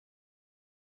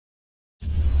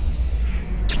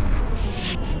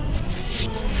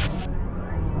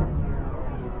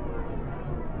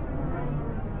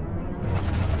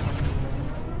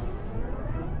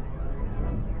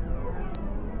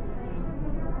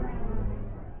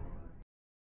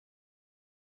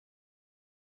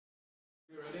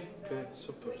Okay,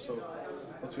 super. So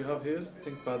what we have here is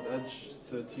Thinkpad Edge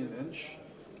 13-inch.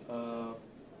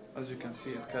 As you can see,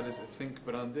 it carries a Think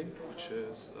branding, which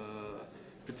is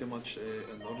pretty much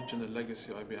an original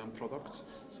legacy IBM product.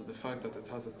 So the fact that it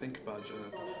has a Think badge in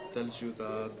it tells you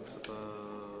that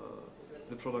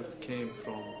the product came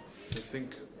from the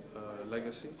Think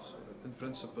legacy. So in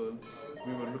principle,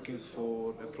 we were looking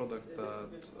for a product that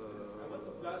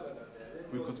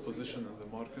we could position in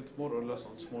the market more or less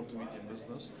on small to medium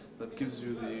business that gives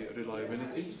you the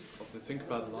reliability of the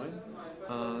ThinkPad line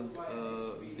and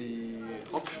the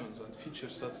options and feature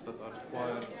sets that are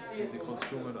required in the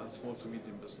consumer and small to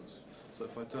medium business. So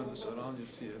if I turn this around, you'll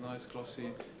see a nice glossy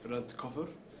red cover,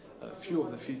 a few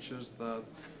of the features that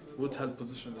would help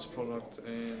position this product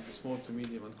in the small to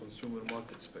medium and consumer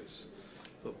market space.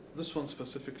 So this one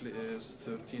specifically is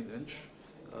 13-inch.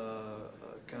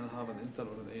 Can have an Intel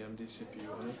or an AMD CPU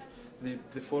on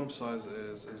it. The form size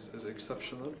is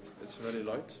exceptional. It's very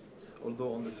light.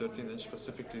 Although on the 13-inch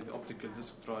specifically, the optical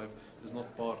disk drive is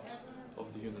not part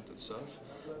of the unit itself.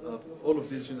 All of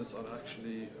these units are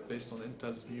actually based on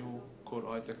Intel's new Core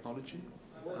i technology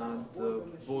and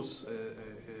both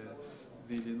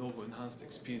the Lenovo Enhanced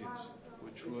Experience,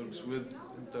 which works with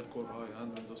Intel Core i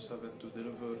and Windows 7 to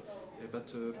deliver a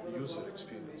better user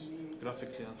experience,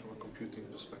 graphically and from a computing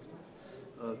perspective.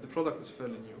 The product is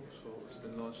fairly new, so it's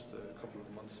been launched a couple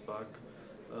of months back,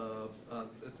 and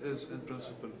it is in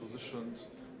principle positioned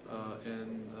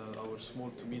in our small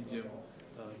to medium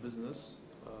business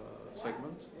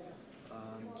segment,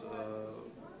 and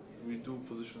we do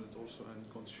position it also in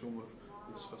consumer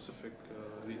with specific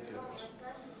retailers.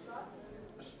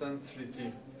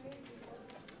 S10-3T.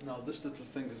 Now this little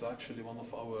thing is actually one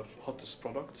of our hottest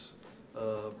products.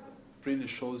 Really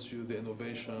shows you the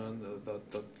innovation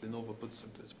that Lenovo puts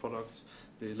into its products,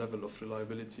 the level of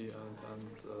reliability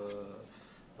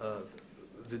and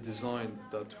the design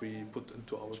that we put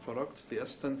into our products. The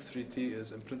S10-3T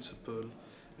is in principle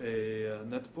a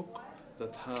netbook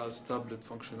that has tablet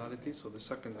functionality. So the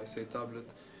second I say tablet,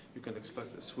 you can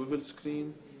expect a swivel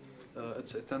screen.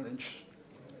 It's a 10-inch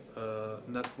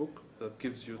netbook that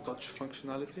gives you touch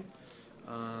functionality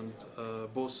and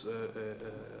both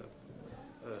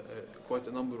quite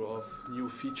a number of new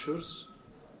features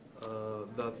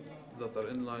that are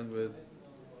in line with,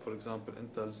 for example,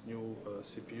 Intel's new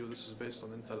CPU. This is based on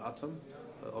Intel Atom.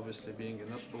 Obviously, being a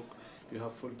netbook, you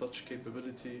have full touch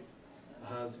capability,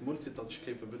 has multi-touch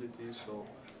capability, so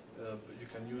you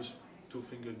can use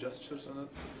two-finger gestures on it.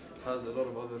 Has a lot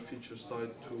of other features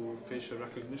tied to facial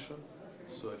recognition.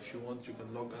 So if you want, you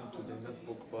can log into the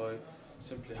netbook by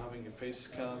simply having a face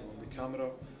scan on the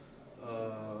camera.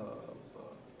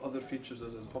 Other features,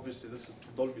 obviously this is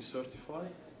Dolby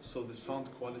certified, so the sound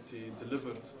quality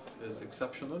delivered is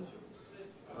exceptional.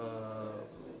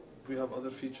 We have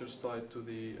other features tied to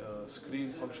the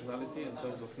screen functionality in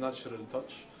terms of natural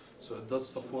touch. So it does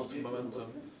support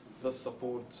momentum, does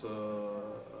support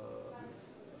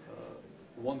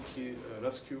one key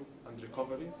rescue and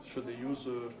recovery should a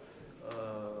user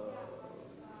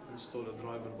install a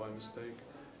driver by mistake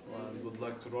and would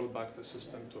like to roll back the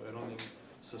system to a running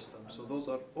system. So those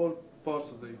are all part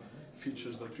of the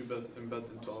features that we embed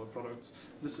into our products.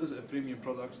 This is a premium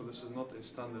product, so this is not a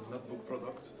standard netbook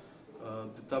product.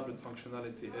 The tablet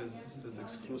functionality is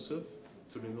exclusive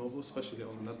to Lenovo, especially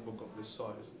on a netbook of this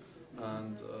size.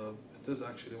 And it is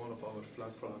actually one of our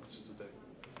flag products today.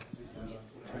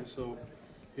 Okay, so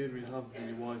here we have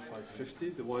the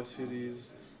Y550. The Y series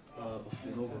of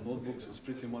Lenovo notebooks is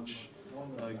pretty much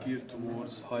geared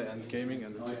towards high-end gaming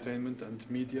and entertainment and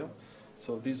media.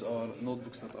 So these are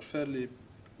notebooks that are fairly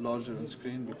larger in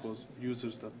screen because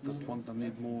users that want them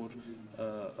need more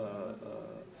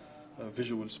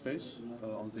visual space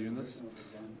on the units.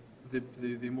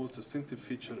 The most distinctive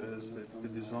feature is the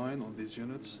design on these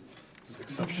units. It's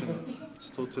exceptional. It's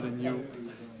totally new.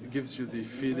 It gives you the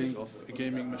feeling of a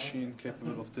gaming machine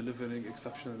capable of delivering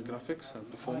exceptional graphics and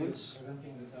performance.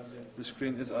 The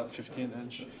screen is at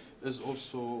 15-inch, is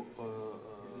also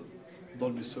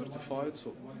Dolby certified,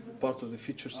 so part of the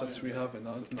feature sets we have in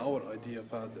our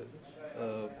Ideapad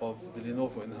of the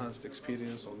Lenovo Enhanced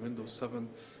Experience on Windows 7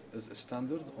 is a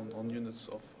standard on units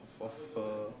of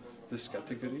this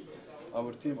category.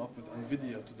 Our team up with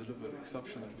NVIDIA to deliver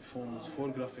exceptional performance for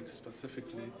graphics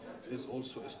specifically is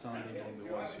also a standard on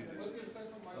the Y series.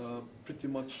 Pretty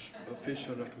much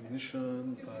facial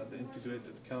recognition, the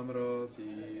integrated camera,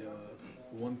 the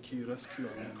one key rescue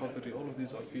and recovery, all of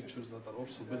these are features that are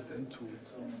also built into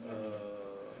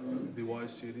the Y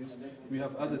series. We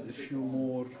have added a few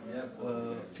more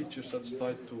feature sets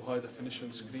tied to high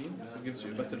definition screen. It gives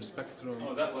you a better spectrum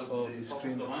of the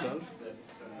screen itself.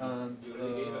 And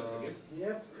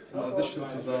in addition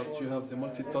to that, you have the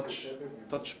multi-touch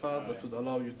touchpad that would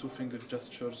allow you two-finger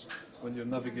gestures when you're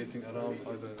navigating around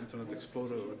either Internet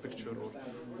Explorer or a picture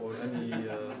or any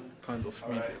kind of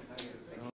media.